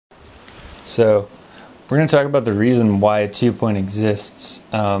So we're going to talk about the reason why a 2-point exists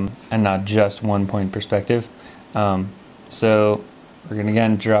and not just 1-point perspective. So we're going to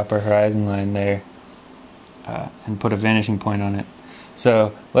again drop our horizon line there and put a vanishing point on it.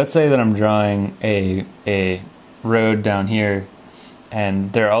 So let's say that I'm drawing a road down here,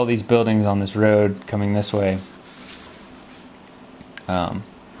 and there are all these buildings on this road coming this way. And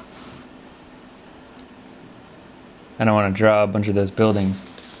I want to draw a bunch of those buildings.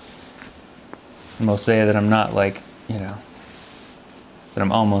 And we'll say that I'm not that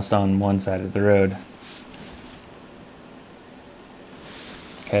I'm almost on one side of the road.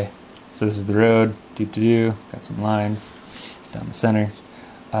 Okay, so this is the road, got some lines down the center.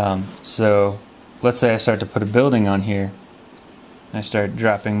 So let's say I start to put a building on here. And I start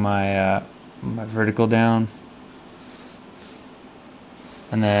dropping my vertical down.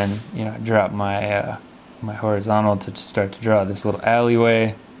 And then, I drop my my horizontal to start to draw this little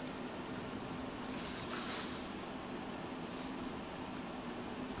alleyway.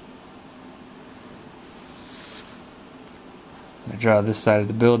 I draw this side of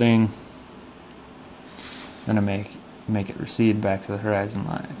the building. Then I make it recede back to the horizon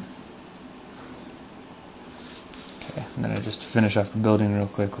line. Okay, and then I just finish off the building real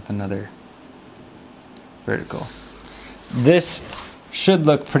quick with another vertical. This should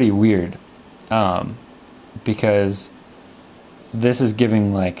look pretty weird, because this is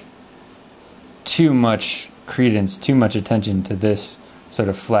giving too much credence, too much attention to this sort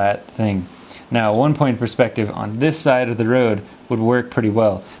of flat thing. Now, 1-point perspective on this side of the road would work pretty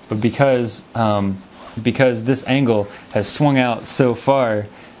well, but because this angle has swung out so far,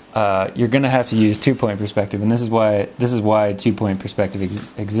 you're going to have to use 2-point perspective, and this is why 2-point perspective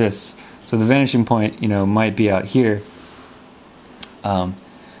exists. So the vanishing point, might be out here, and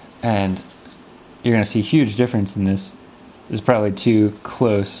you're going to see a huge difference in this. This is probably too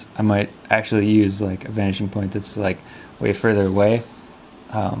close. I might actually use a vanishing point that's way further away.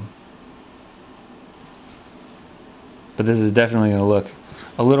 But this is definitely going to look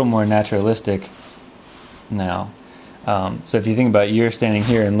a little more naturalistic now. So if you think about you're standing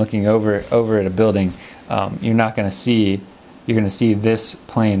here and looking over at a building, you're going to see this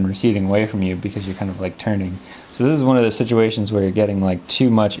plane receding away from you because you're kind of turning. So this is one of those situations where you're getting too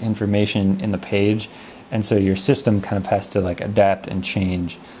much information in the page, and so your system kind of has to adapt and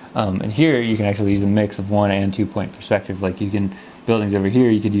change. And here you can actually use a mix of 1 and 2-point perspective. Buildings over here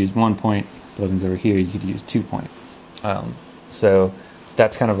you could use 1 point, buildings over here you could use 2-point. So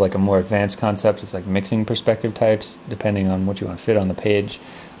that's kind of a more advanced concept. It's mixing perspective types depending on what you want to fit on the page.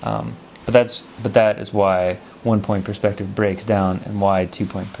 But that is why 1-point perspective breaks down and why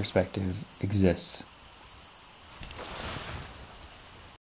 2-point perspective exists.